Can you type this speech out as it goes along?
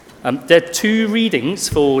There are two readings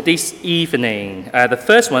for this evening. The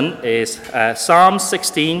first one is Psalm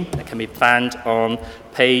 16. That can be found on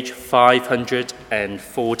page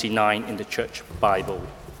 549 in the Church Bible.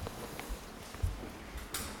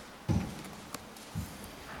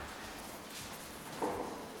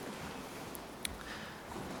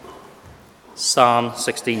 Psalm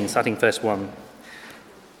 16, starting verse 1.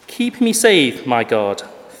 Keep me safe, my God,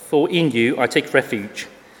 for in you I take refuge.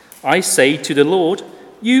 I say to the Lord,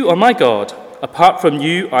 you are my God. Apart from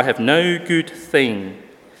you, I have no good thing.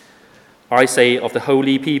 I say of the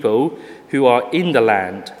holy people who are in the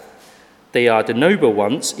land, they are the noble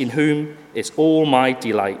ones in whom is all my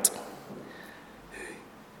delight.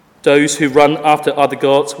 Those who run after other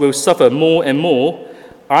gods will suffer more and more.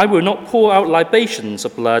 I will not pour out libations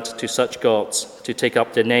of blood to such gods to take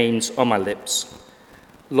up their names on my lips.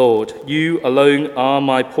 Lord, you alone are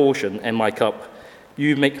my portion and my cup.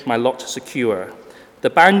 You make my lot secure. The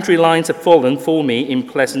boundary lines have fallen for me in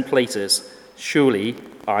pleasant places. Surely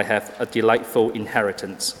I have a delightful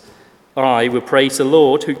inheritance. I will praise the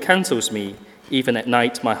Lord who counsels me. Even at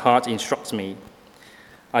night my heart instructs me.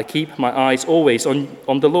 I keep my eyes always on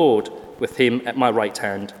the Lord. With him at my right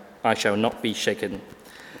hand, I shall not be shaken.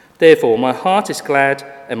 Therefore my heart is glad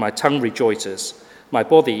and my tongue rejoices. My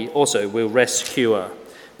body also will rest secure,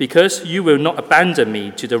 because you will not abandon me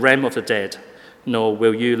to the realm of the dead, nor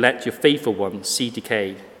will you let your faithful one see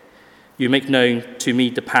decay. You make known to me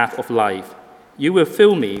the path of life. You will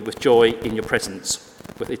fill me with joy in your presence,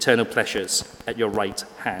 with eternal pleasures at your right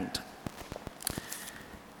hand.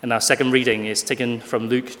 And our second reading is taken from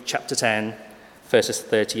Luke chapter 10, verses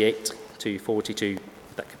 38 to 42.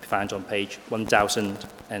 That can be found on page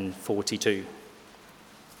 1042.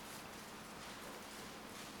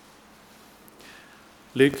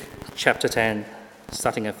 Luke chapter 10,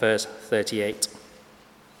 starting at verse 38.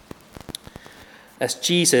 As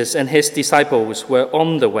Jesus and his disciples were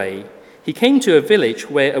on the way, he came to a village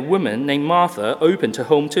where a woman named Martha opened her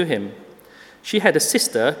home to him. She had a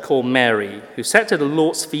sister called Mary, who sat at the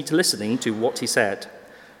Lord's feet listening to what he said.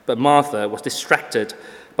 But Martha was distracted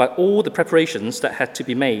by all the preparations that had to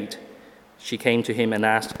be made. She came to him and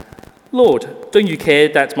asked, Lord, don't you care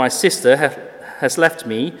that my sister has left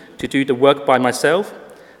me to do the work by myself?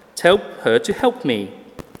 Tell her to help me.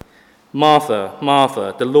 Martha,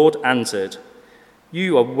 Martha, the Lord answered,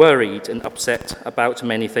 you are worried and upset about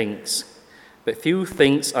many things, but few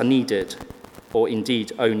things are needed, or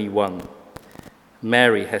indeed only one.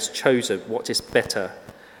 Mary has chosen what is better,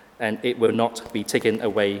 and it will not be taken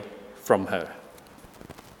away from her.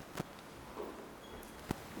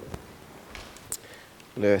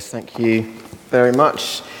 Lewis, thank you very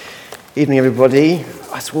much. Evening, everybody.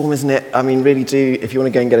 It's warm, isn't it? I mean, really do. If you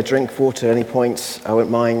want to go and get a drink, water at any point, I won't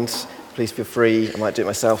mind. Please feel free. I might do it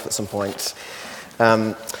myself at some point.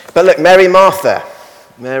 But look, Mary and Martha.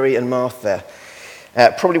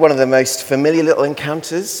 Probably one of the most familiar little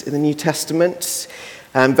encounters in the New Testament.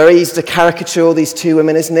 Very easy to caricature these two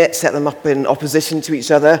women, isn't it? Set them up in opposition to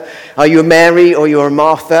each other. Are you a Mary or you're a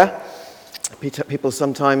Martha? People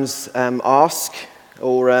sometimes ask.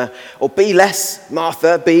 Or be less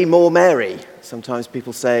Martha, be more Mary. Sometimes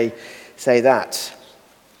people say that.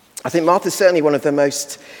 I think Martha's certainly one of the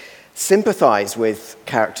most sympathized with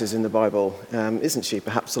characters in the Bible, isn't she?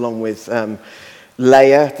 Perhaps along with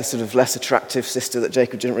Leah, the sort of less attractive sister that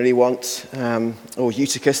Jacob didn't really want, or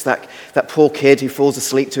Eutychus, that poor kid who falls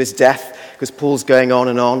asleep to his death because Paul's going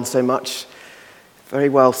on so much. Very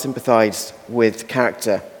well sympathized with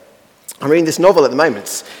character. I'm reading this novel at the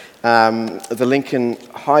moment, The Lincoln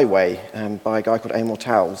Highway, by a guy called Amor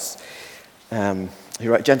Towles, who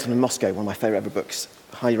wrote Gentleman in Moscow, one of my favourite ever books.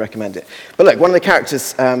 Highly recommend it. But look, one of the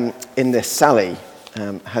characters in this, Sally,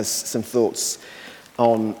 has some thoughts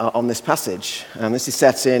on this passage. This is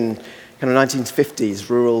set in kind of 1950s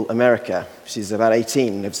rural America. She's about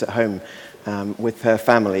 18, lives at home with her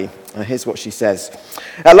family. Here's what she says.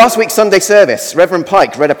 At last week's Sunday service, Reverend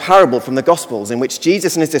Pike read a parable from the Gospels in which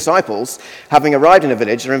Jesus and his disciples, having arrived in a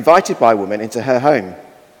village, are invited by a woman into her home.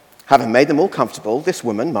 Having made them all comfortable, this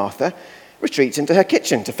woman, Martha, retreats into her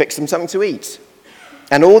kitchen to fix them something to eat.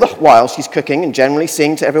 And all the while she's cooking and generally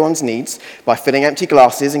seeing to everyone's needs by filling empty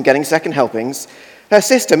glasses and getting second helpings, her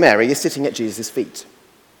sister Mary is sitting at Jesus' feet.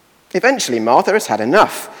 Eventually, Martha has had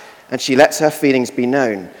enough, and she lets her feelings be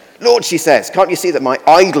known. Lord, she says, can't you see that my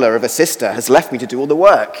idler of a sister has left me to do all the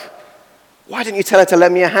work? Why didn't you tell her to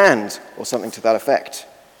lend me a hand? Or something to that effect.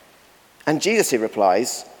 And Jesus, he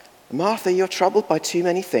replies, Martha, you're troubled by too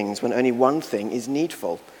many things when only one thing is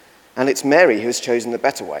needful, and it's Mary who has chosen the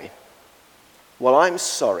better way. Well, I'm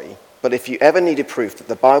sorry, but if you ever needed proof that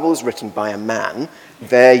the Bible is written by a man,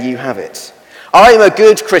 there you have it. I am a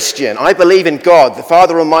good Christian. I believe in God, the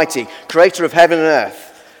Father Almighty, creator of heaven and earth.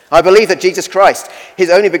 I believe that Jesus Christ, his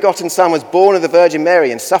only begotten Son, was born of the Virgin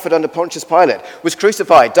Mary and suffered under Pontius Pilate, was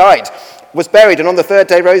crucified, died, was buried, and on the third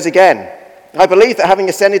day rose again. I believe that having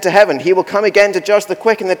ascended to heaven, he will come again to judge the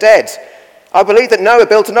quick and the dead. I believe that Noah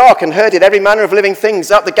built an ark and herded every manner of living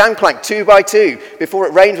things up the gangplank 2 by 2 before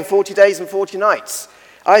it rained for 40 days and 40 nights.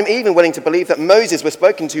 I am even willing to believe that Moses was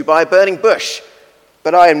spoken to by a burning bush,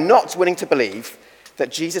 but I am not willing to believe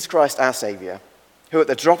that Jesus Christ, our Saviour, who at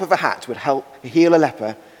the drop of a hat would help heal a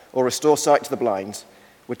leper or restore sight to the blind,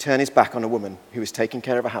 would turn his back on a woman who was taking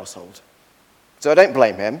care of a household. So I don't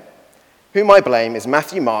blame him. Whom I blame is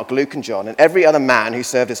Matthew, Mark, Luke, and John, and every other man who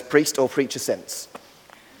served as priest or preacher since.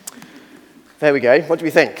 There we go. What do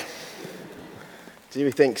we think? Do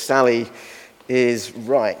we think Sally is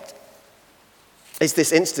right? Is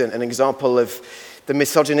this incident an example of the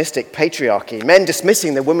misogynistic patriarchy, men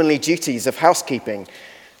dismissing the womanly duties of housekeeping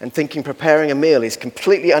and thinking preparing a meal is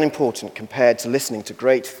completely unimportant compared to listening to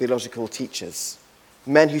great theological teachers?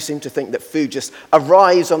 Men who seem to think that food just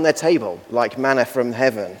arrives on their table like manna from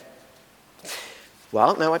heaven.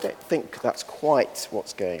 Well, no, I don't think that's quite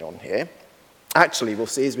what's going on here. Actually, we'll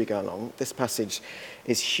see as we go along, this passage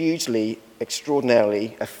is hugely,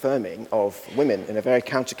 extraordinarily affirming of women in a very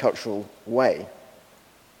countercultural way.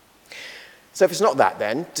 So if it's not that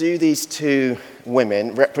then, do these two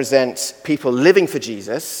women represent people living for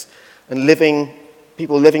Jesus and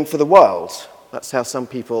people living for the world? That's how some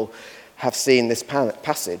people have seen this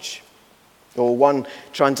passage. Or one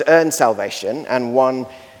trying to earn salvation and one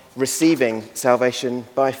receiving salvation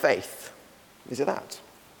by faith. Is it that?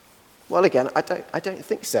 Well, again, I don't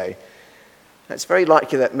think so. It's very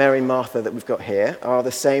likely that Mary and Martha that we've got here are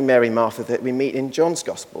the same Mary and Martha that we meet in John's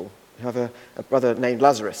Gospel. We have a brother named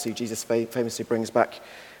Lazarus who Jesus famously brings back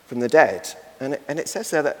from the dead. And it says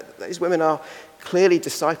there that these women are clearly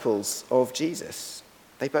disciples of Jesus.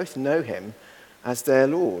 They both know him as their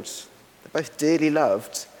Lord. They're both dearly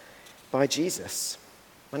loved by Jesus.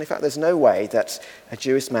 And in fact, there's no way that a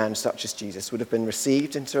Jewish man such as Jesus would have been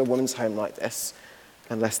received into a woman's home like this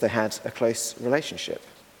unless they had a close relationship.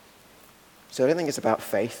 So everything is about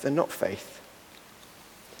faith and not faith.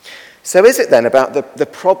 So is it then about the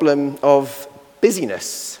problem of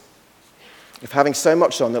busyness, of having so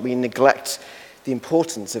much on that we neglect the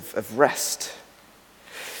importance of rest?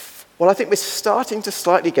 Well, I think we're starting to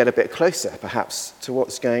slightly get a bit closer, perhaps, to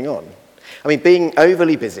what's going on. I mean, being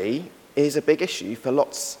overly busy is a big issue for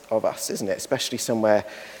lots of us, isn't it? Especially somewhere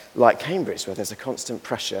like Cambridge, where there's a constant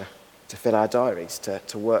pressure to fill our diaries,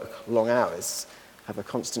 to work long hours, have a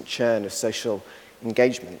constant churn of social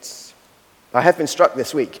engagements. I have been struck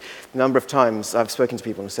this week, a number of times I've spoken to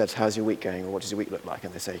people and said, how's your week going, or what does your week look like?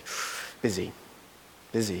 And they say, busy,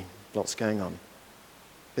 lots going on.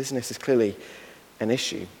 Business is clearly an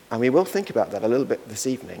issue, and we will think about that a little bit this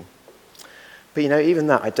evening. But even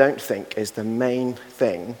that I don't think is the main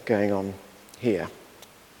thing going on here.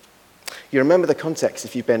 You remember the context,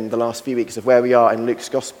 if you've been the last few weeks, of where we are in Luke's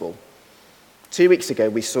Gospel. 2 weeks ago,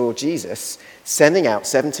 we saw Jesus sending out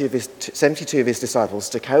 72 of his disciples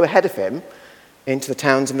to go ahead of him into the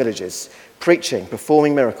towns and villages, preaching,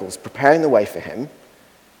 performing miracles, preparing the way for him,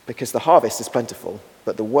 because the harvest is plentiful,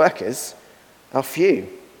 but the workers are few.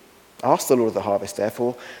 Ask the Lord of the harvest,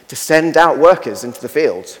 therefore, to send out workers into the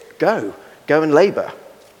field. Go and labor.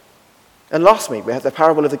 And last week, we had the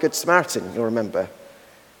parable of the Good Samaritan, you'll remember.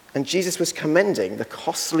 And Jesus was commending the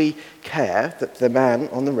costly care that the man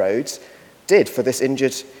on the roads did for this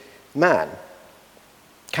injured man,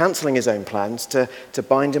 cancelling his own plans to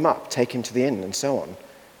bind him up, take him to the inn, and so on.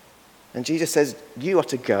 And Jesus says, you are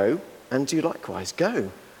to go and do likewise.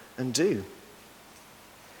 Go and do.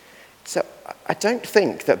 So I don't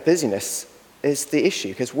think that busyness is the issue,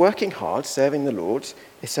 because working hard, serving the Lord,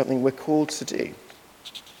 is something we're called to do.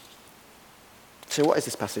 So what is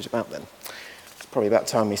this passage about then? It's probably about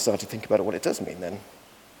time we started to think about what it does mean then.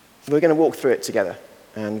 We're going to walk through it together.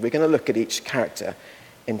 And we're going to look at each character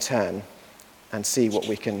in turn and see what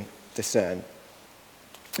we can discern.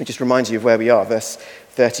 It just reminds you of where we are. Verse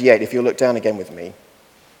 38, if you'll look down again with me.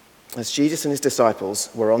 As Jesus and his disciples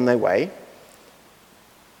were on their way,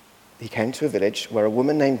 he came to a village where a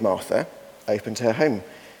woman named Martha opened her home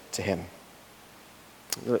to him.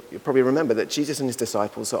 You'll probably remember that Jesus and his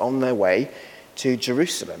disciples are on their way to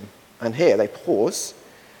Jerusalem. And here they pause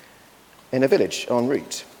in a village en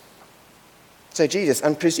route. So Jesus,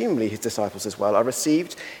 and presumably his disciples as well, are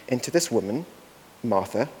received into this woman,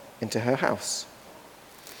 Martha, into her house.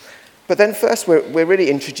 But then first we're really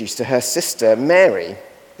introduced to her sister, Mary.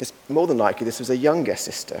 It's more than likely this was a younger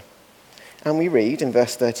sister. And we read in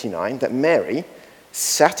verse 39 that Mary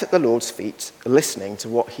sat at the Lord's feet, listening to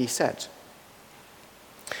what he said.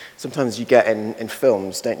 Sometimes you get in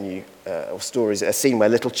films, don't you, or stories, a scene where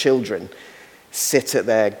little children sit at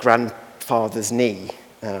their grandfather's knee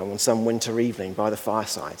on some winter evening by the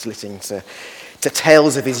fireside, listening to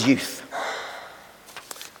tales of his youth.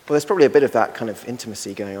 Well, there's probably a bit of that kind of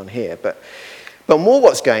intimacy going on here, but more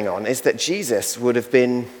what's going on is that Jesus would have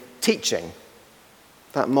been teaching.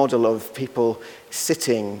 That model of people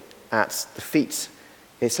sitting at the feet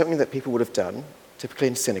is something that people would have done, typically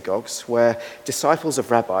in synagogues, where disciples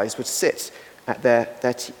of rabbis would sit at their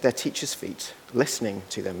teachers' feet, listening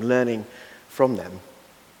to them, learning from them.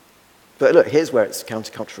 But look, here's where it's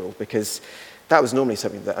countercultural, because that was normally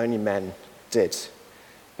something that only men did.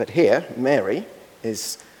 But here, Mary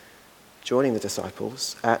is joining the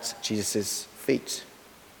disciples at Jesus' feet,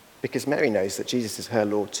 because Mary knows that Jesus is her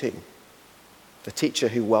Lord too, the teacher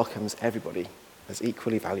who welcomes everybody as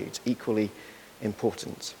equally valued, equally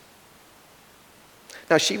important.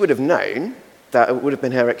 Now, she would have known that it would have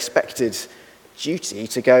been her expected duty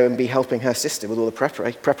to go and be helping her sister with all the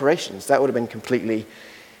preparations. That would have been completely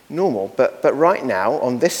normal. But right now,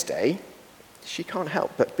 on this day, she can't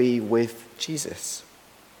help but be with Jesus.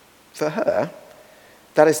 For her,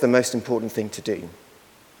 that is the most important thing to do.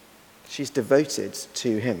 She's devoted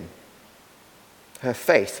to him. Her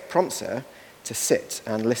faith prompts her to sit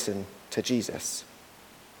and listen to Jesus.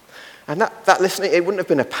 And that listening, it wouldn't have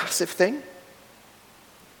been a passive thing.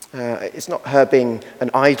 It's not her being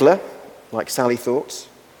an idler, like Sally thought.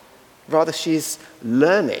 Rather, she's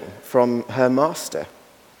learning from her master.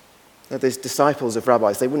 Now, these disciples of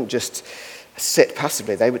rabbis, they wouldn't just sit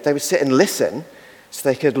passively. They would sit and listen so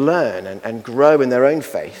they could learn and grow in their own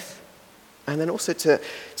faith. And then also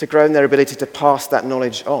to grow in their ability to pass that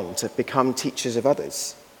knowledge on, to become teachers of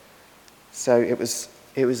others. So it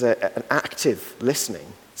was an active listening,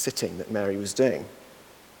 sitting that Mary was doing.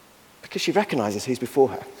 Because she recognizes who's before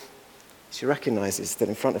her. She recognizes that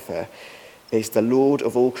in front of her is the Lord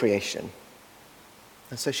of all creation.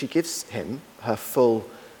 And so she gives him her full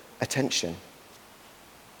attention.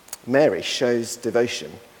 Mary shows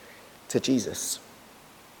devotion to Jesus.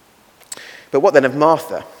 But what then of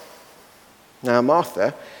Martha? Now,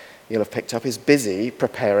 Martha, you'll have picked up, is busy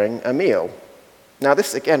preparing a meal. Now,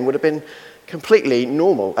 this again would have been completely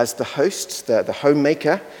normal as the host, the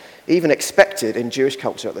homemaker, even expected in Jewish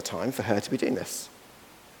culture at the time for her to be doing this.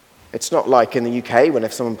 It's not like in the UK when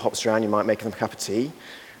if someone pops around, you might make them a cup of tea,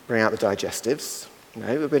 bring out the digestives. No,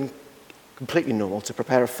 it would have been completely normal to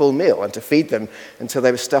prepare a full meal and to feed them until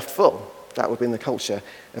they were stuffed full. That would have been the culture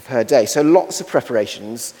of her day. So lots of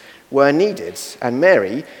preparations were needed, and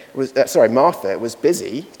Martha was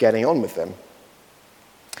busy getting on with them.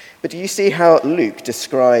 But do you see how Luke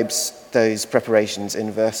describes those preparations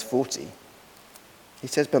in verse 40? He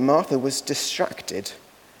says, but Martha was distracted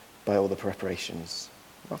by all the preparations.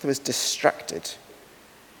 Martha was distracted.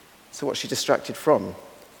 So what's she distracted from?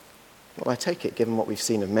 Well, I take it, given what we've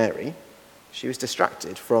seen of Mary, she was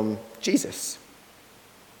distracted from Jesus.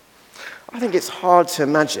 I think it's hard to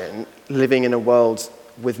imagine living in a world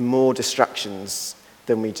with more distractions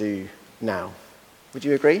than we do now. Would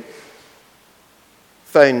you agree?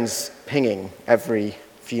 Phones pinging every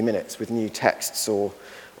few minutes with new texts or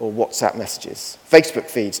WhatsApp messages, Facebook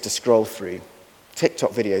feeds to scroll through,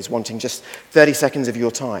 TikTok videos wanting just 30 seconds of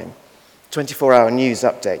your time, 24-hour news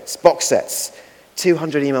updates, box sets,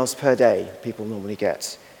 200 emails per day people normally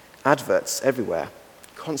get, adverts everywhere,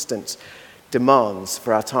 constant demands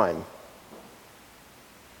for our time.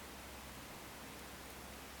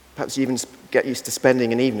 Perhaps you even get used to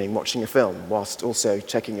spending an evening watching a film whilst also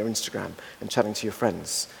checking your Instagram and chatting to your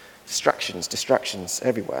friends. Distractions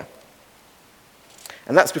everywhere.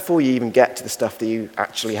 And that's before you even get to the stuff that you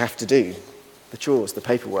actually have to do. The chores, the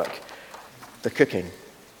paperwork, the cooking.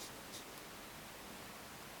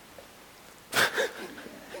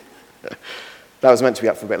 That was meant to be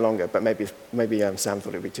up for a bit longer, but maybe Sam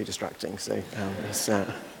thought it would be too distracting, so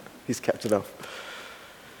he's kept it off.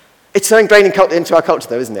 It's so ingrained into our culture,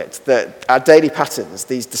 though, isn't it? That our daily patterns,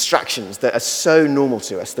 these distractions that are so normal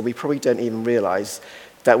to us that we probably don't even realize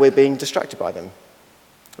that we're being distracted by them.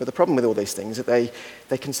 But the problem with all these things is that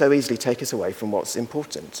they can so easily take us away from what's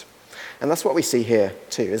important. And that's what we see here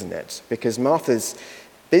too, isn't it? Because Martha's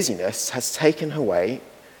busyness has taken her away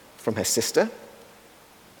from her sister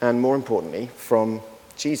and, more importantly, from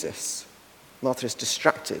Jesus. Martha is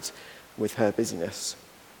distracted with her busyness.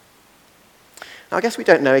 Now, I guess we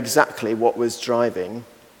don't know exactly what was driving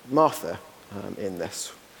Martha in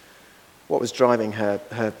this. What was driving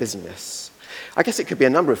her busyness? I guess it could be a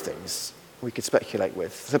number of things we could speculate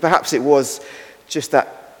with. So perhaps it was just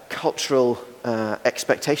that cultural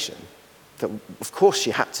expectation that, of course,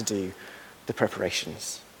 she had to do the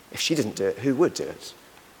preparations. If she didn't do it, who would do it?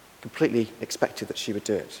 Completely expected that she would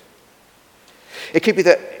do it. It could be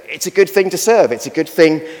that it's a good thing to serve. It's a good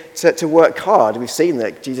thing to work hard. We've seen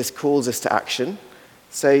that Jesus calls us to action.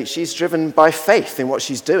 So she's driven by faith in what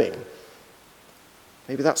she's doing.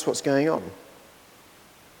 Maybe that's what's going on.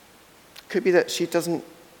 It could be that she doesn't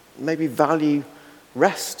maybe value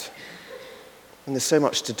rest. And there's so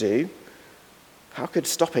much to do. How could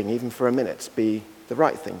stopping even for a minute be the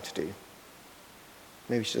right thing to do?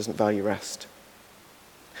 Maybe she doesn't value rest.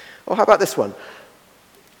 Or how about this one?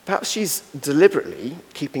 Perhaps she's deliberately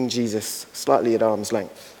keeping Jesus slightly at arm's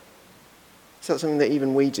length. Is that something that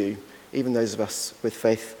even we do, even those of us with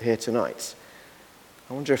faith here tonight?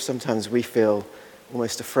 I wonder if sometimes we feel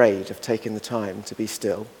almost afraid of taking the time to be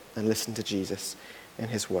still and listen to Jesus in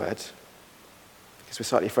his word, because we're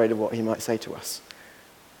slightly afraid of what he might say to us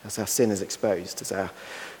as our sin is exposed, as our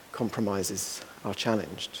compromises are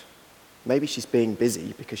challenged. Maybe she's being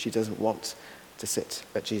busy because she doesn't want to sit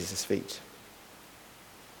at Jesus' feet.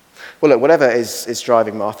 Well, look, whatever is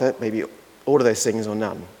driving Martha, maybe all of those things or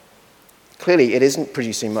none, clearly it isn't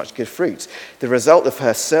producing much good fruit. The result of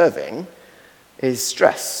her serving is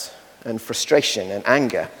stress and frustration and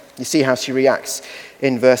anger. You see how she reacts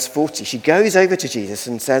in verse 40. She goes over to Jesus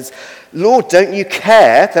and says, "Lord, don't you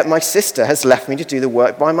care that my sister has left me to do the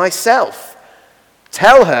work by myself?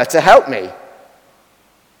 Tell her to help me."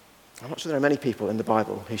 I'm not sure there are many people in the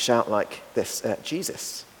Bible who shout like this at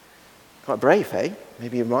Jesus. Quite brave, hey?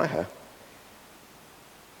 Maybe you admire her.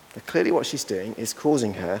 But clearly what she's doing is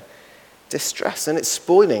causing her distress, and it's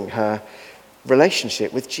spoiling her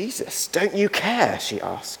relationship with Jesus. Don't you care, she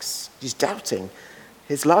asks. She's doubting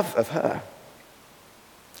his love of her.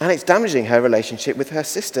 And it's damaging her relationship with her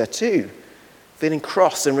sister too, feeling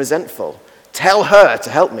cross and resentful. Tell her to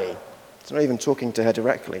help me. It's not even talking to her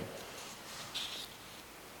directly.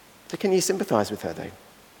 So can you sympathize with her, though?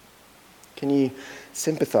 Can you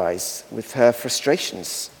sympathize with her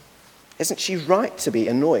frustrations? Isn't she right to be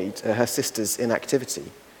annoyed at her sister's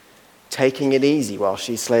inactivity, taking it easy while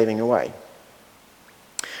she's slaving away?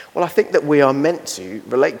 Well, I think that we are meant to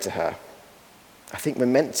relate to her. I think we're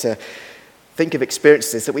meant to think of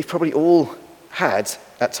experiences that we've probably all had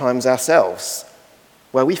at times ourselves,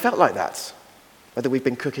 where we felt like that. Whether we've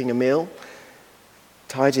been cooking a meal,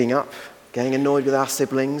 tidying up, getting annoyed with our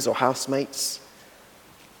siblings or housemates.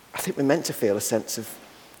 I think we're meant to feel a sense of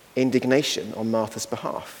indignation on Martha's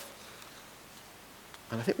behalf.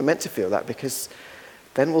 And I think we're meant to feel that because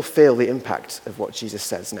then we'll feel the impact of what Jesus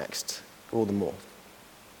says next all the more.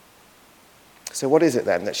 So what is it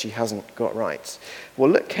then that she hasn't got right? Well,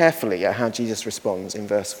 look carefully at how Jesus responds in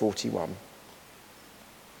verse 41.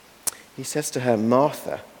 He says to her,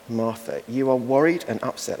 "Martha, Martha, you are worried and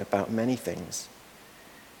upset about many things,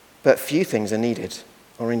 but few things are needed,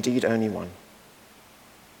 or indeed only one.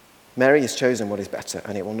 Mary has chosen what is better,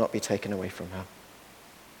 and it will not be taken away from her."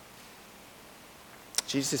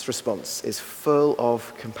 Jesus' response is full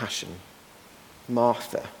of compassion.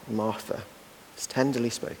 Martha, Martha. It's tenderly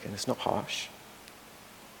spoken, it's not harsh.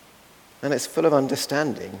 And it's full of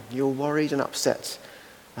understanding. You're worried and upset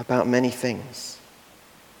about many things.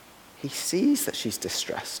 He sees that she's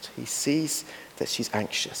distressed. He sees that she's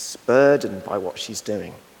anxious, burdened by what she's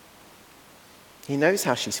doing. He knows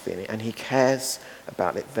how she's feeling, and he cares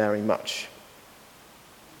about it very much.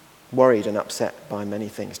 Worried and upset by many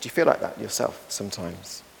things. Do you feel like that yourself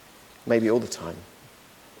sometimes? Maybe all the time.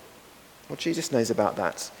 Well, Jesus knows about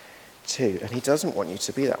that too, and he doesn't want you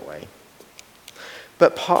to be that way.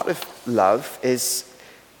 But part of love is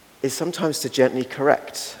sometimes to gently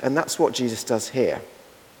correct, and that's what Jesus does here.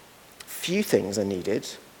 Few things are needed,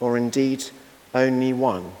 or indeed only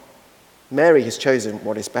one. Mary has chosen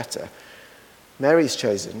what is better. Mary has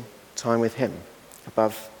chosen time with him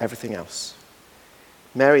above everything else.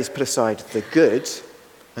 Mary has put aside the good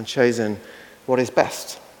and chosen what is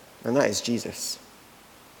best, and that is Jesus.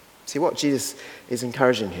 See, what Jesus is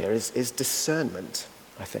encouraging here is discernment,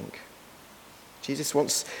 I think. Jesus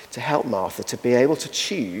wants to help Martha to be able to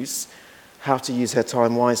choose how to use her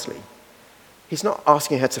time wisely. He's not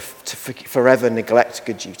asking her to forever neglect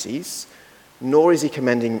good duties, nor is he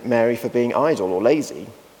commending Mary for being idle or lazy.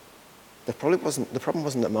 The problem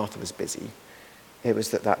wasn't that Martha was busy. It was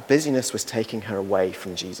that busyness was taking her away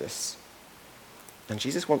from Jesus. And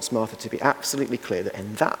Jesus wants Martha to be absolutely clear that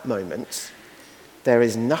in that moment, there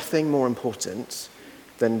is nothing more important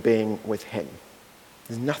than being with him.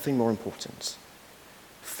 There's nothing more important.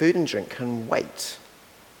 Food and drink can wait.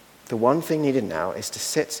 The one thing needed now is to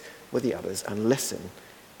sit with the others and listen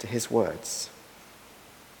to his words.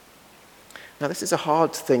 Now, this is a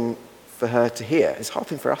hard thing for her to hear. It's a hard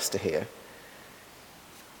thing for us to hear.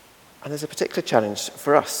 And there's a particular challenge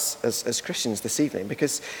for us as Christians this evening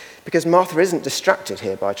because Martha isn't distracted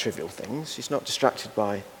here by trivial things. She's not distracted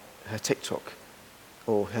by her TikTok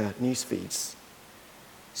or her news feeds.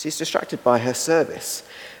 She's distracted by her service.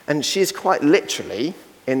 And she is quite literally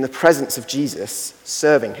in the presence of Jesus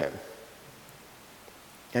serving him.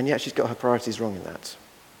 And yet she's got her priorities wrong in that.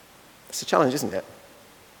 It's a challenge, isn't it?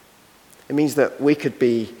 It means that we could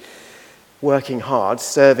be working hard,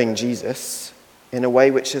 serving Jesus in a way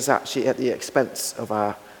which is actually at the expense of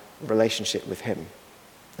our relationship with him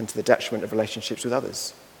and to the detriment of relationships with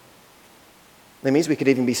others. It means we could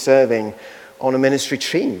even be serving on a ministry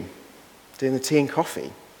team, doing the tea and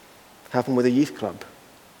coffee, helping with a youth club,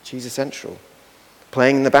 Jesus Central,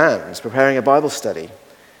 playing in the bands, preparing a Bible study,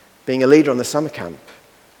 being a leader on the summer camp,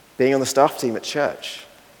 being on the staff team at church,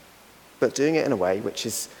 but doing it in a way which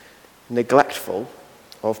is neglectful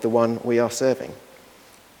of the one we are serving.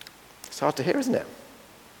 It's hard to hear, isn't it?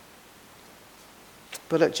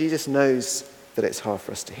 But look, Jesus knows that it's hard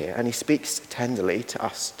for us to hear, and he speaks tenderly to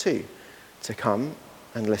us too, to come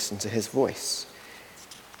and listen to his voice.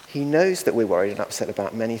 He knows that we're worried and upset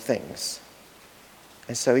about many things.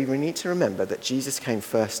 And so we need to remember that Jesus came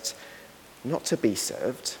first not to be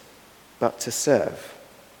served, but to serve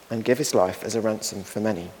and give his life as a ransom for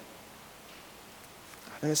many.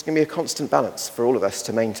 And there's going to be a constant balance for all of us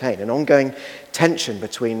to maintain, an ongoing tension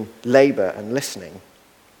between labour and listening.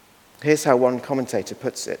 Here's how one commentator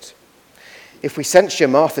puts it. If we censure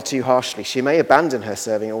Martha too harshly, she may abandon her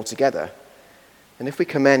serving altogether. And if we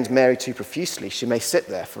commend Mary too profusely, she may sit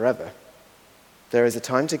there forever. There is a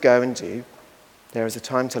time to go and do. There is a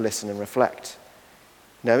time to listen and reflect.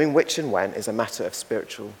 Knowing which and when is a matter of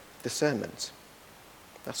spiritual discernment.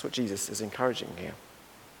 That's what Jesus is encouraging here.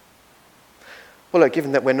 Well, look,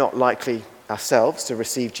 given that we're not likely ourselves to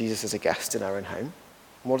receive Jesus as a guest in our own home,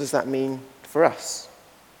 what does that mean for us?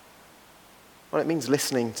 Well, it means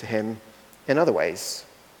listening to him in other ways,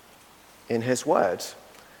 in his word.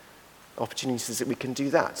 Opportunities that we can do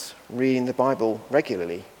that, reading the Bible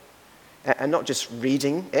regularly, and not just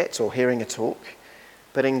reading it or hearing a talk,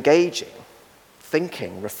 but engaging,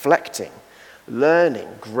 thinking, reflecting, learning,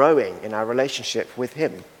 growing in our relationship with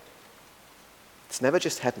him. It's never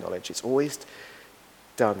just head knowledge, it's always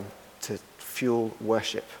done to fuel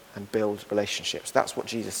worship and build relationships. That's what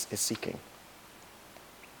Jesus is seeking.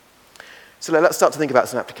 So let's start to think about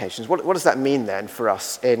some applications. What does that mean then for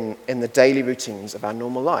us in the daily routines of our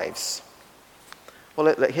normal lives?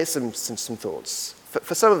 Well, here's some thoughts.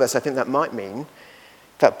 For some of us, I think that might mean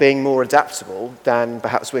that being more adaptable than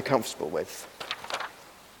perhaps we're comfortable with.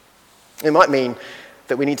 It might mean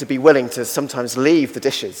that we need to be willing to sometimes leave the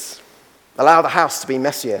dishes, allow the house to be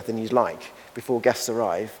messier than you'd like before guests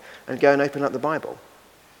arrive, and go and open up the Bible.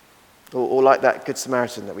 Or like that Good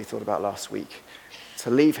Samaritan that we thought about last week, to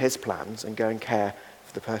leave his plans and go and care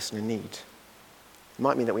for the person in need. It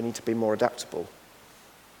might mean that we need to be more adaptable.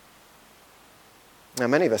 Now,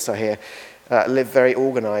 many of us are here live very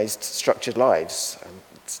organised, structured lives.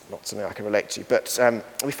 It's not something I can relate to, but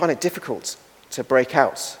we find it difficult to break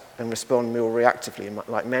out and respond more reactively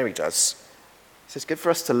like Mary does. So it's good for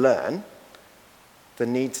us to learn the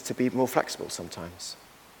need to be more flexible sometimes.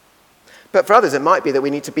 But for others, it might be that we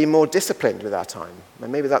need to be more disciplined with our time.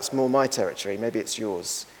 And maybe that's more my territory, maybe it's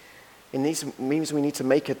yours. It means we need to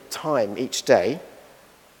make a time each day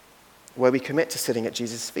where we commit to sitting at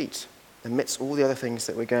Jesus' feet amidst all the other things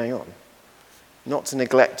that were going on. Not to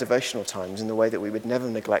neglect devotional times in the way that we would never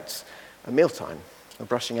neglect a mealtime, or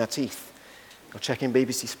brushing our teeth, or checking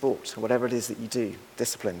BBC Sport, or whatever it is that you do,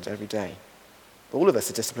 disciplined every day. All of us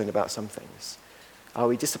are disciplined about some things. Are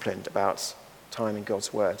we disciplined about time in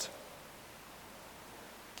God's Word?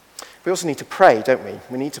 We also need to pray, don't we?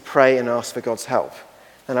 We need to pray and ask for God's help.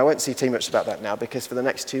 And I won't say too much about that now, because for the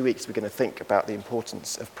next 2 weeks we're going to think about the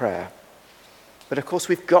importance of prayer. But of course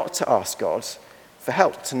we've got to ask God for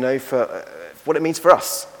help, to know for what it means for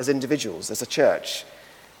us as individuals, as a church,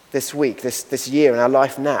 this week, this year, in our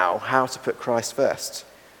life now, how to put Christ first.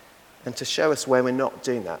 And to show us where we're not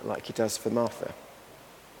doing that like he does for Martha.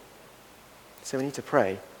 So we need to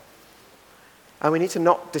pray. And we need to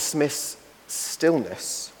not dismiss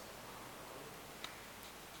stillness.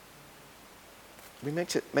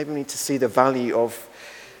 Maybe we need to see the value of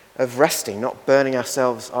resting, not burning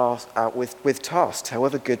ourselves out with tasks,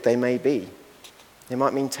 however good they may be. It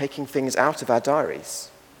might mean taking things out of our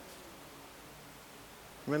diaries.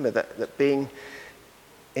 Remember that being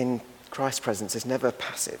in Christ's presence is never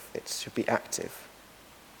passive, it should be active.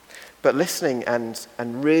 But listening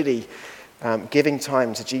and really giving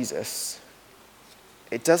time to Jesus,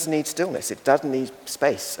 it does need stillness, it does need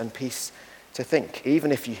space and peace To think,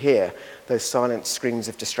 even if you hear those silent screams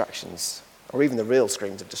of distractions, or even the real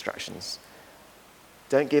screams of distractions,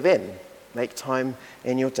 don't give in. Make time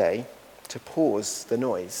in your day to pause the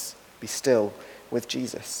noise. Be still with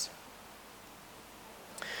Jesus.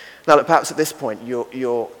 Now, look, perhaps at this point,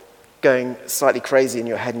 you're going slightly crazy in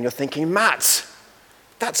your head and you're thinking, Matt,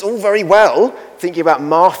 that's all very well, thinking about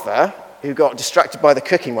Martha, who got distracted by the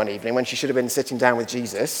cooking one evening when she should have been sitting down with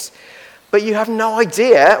Jesus, but you have no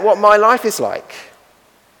idea what my life is like.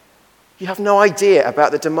 You have no idea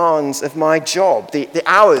about the demands of my job, the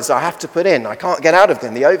hours I have to put in. I can't get out of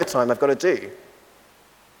them, the overtime I've got to do.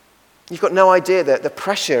 You've got no idea the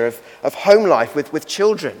pressure of home life with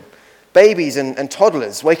children, babies and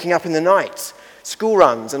toddlers waking up in the night, school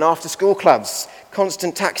runs and after-school clubs,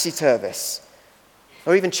 constant taxi service,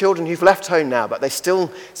 or even children who've left home now, but they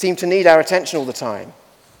still seem to need our attention all the time.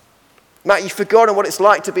 Matt, you've forgotten what it's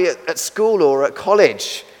like to be at school or at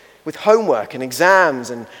college with homework and exams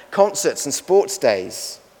and concerts and sports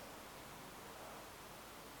days.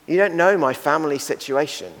 You don't know my family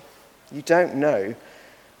situation. You don't know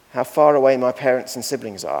how far away my parents and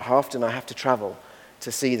siblings are, how often I have to travel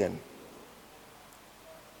to see them.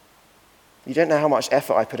 You don't know how much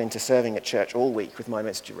effort I put into serving at church all week with my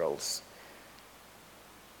ministry roles.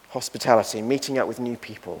 Hospitality, meeting up with new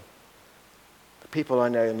people. The people I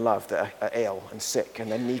know and love that are ill and sick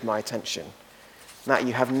and they need my attention. Matt,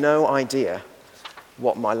 you have no idea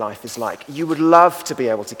what my life is like. You would love to be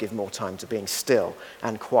able to give more time to being still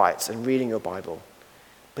and quiet and reading your Bible,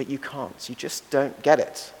 but you can't. You just don't get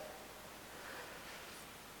it.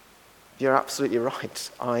 You're absolutely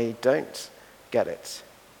right. I don't get it.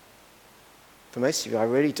 For most of you, I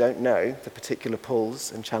really don't know the particular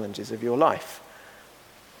pulls and challenges of your life.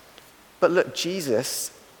 But look,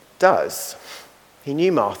 Jesus does. He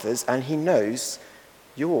knew Martha's and he knows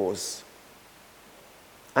yours.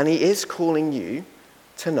 And he is calling you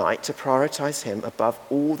tonight to prioritize him above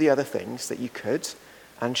all the other things that you could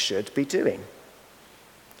and should be doing.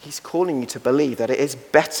 He's calling you to believe that it is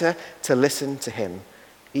better to listen to him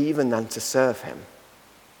even than to serve him.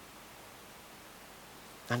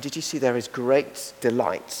 And did you see there is great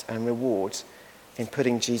delight and reward in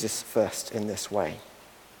putting Jesus first in this way?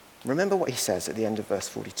 Remember what he says at the end of verse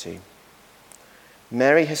 42.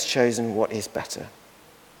 Mary has chosen what is better,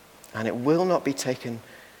 and it will not be taken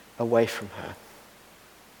away from her.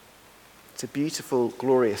 It's a beautiful,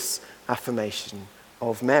 glorious affirmation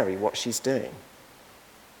of Mary, what she's doing.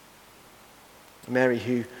 Mary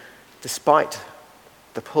who, despite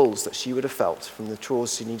the pulls that she would have felt from the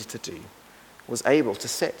chores she needed to do, was able to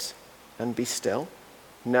sit and be still,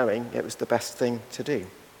 knowing it was the best thing to do.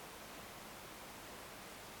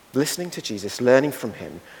 Listening to Jesus, learning from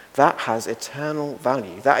him, that has eternal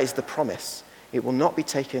value. That is the promise. It will not be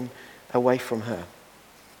taken away from her.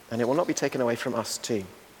 And it will not be taken away from us too.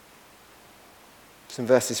 Some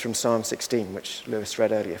verses from Psalm 16, which Lewis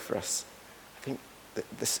read earlier for us. I think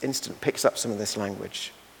that this instant picks up some of this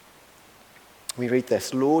language. We read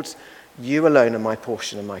this: Lord, you alone are my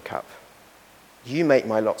portion and my cup. You make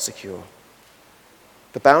my lot secure.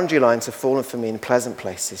 The boundary lines have fallen for me in pleasant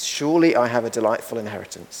places. Surely I have a delightful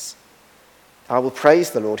inheritance. I will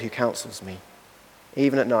praise the Lord who counsels me.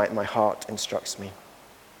 Even at night my heart instructs me.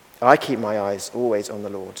 I keep my eyes always on the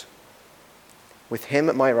Lord. With him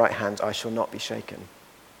at my right hand I shall not be shaken.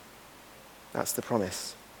 That's the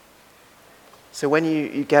promise. So when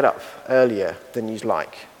you get up earlier than you'd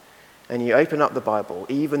like, and you open up the Bible,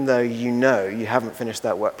 even though you know you haven't finished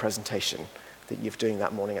that work presentation that you're doing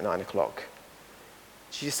that morning at 9 o'clock,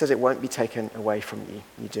 Jesus says it won't be taken away from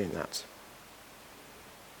you doing that.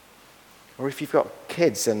 Or if you've got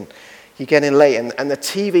kids and you get in late and the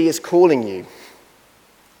TV is calling you,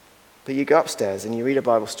 but you go upstairs and you read a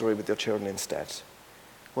Bible story with your children instead,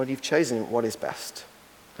 well, you've chosen what is best,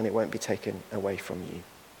 and it won't be taken away from you.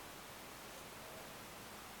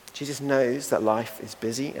 Jesus knows that life is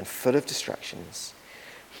busy and full of distractions.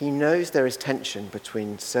 He knows there is tension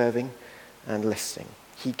between serving and listening.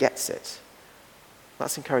 He gets it.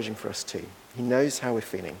 That's encouraging for us too. He knows how we're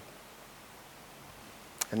feeling.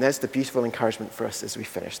 And there's the beautiful encouragement for us as we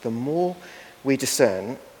finish. The more we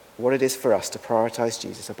discern what it is for us to prioritize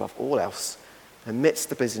Jesus above all else, amidst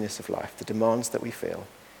the busyness of life, the demands that we feel,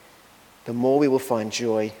 the more we will find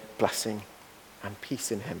joy, blessing, and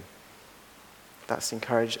peace in him. That's the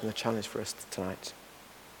encouragement and the challenge for us tonight.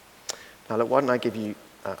 Now, look, why don't I give you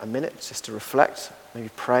a minute just to reflect, maybe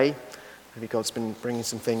pray. Maybe God's been bringing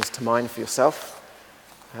some things to mind for yourself.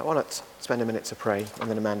 Why not spend a minute to pray, and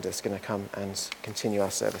then Amanda's going to come and continue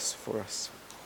our service for us.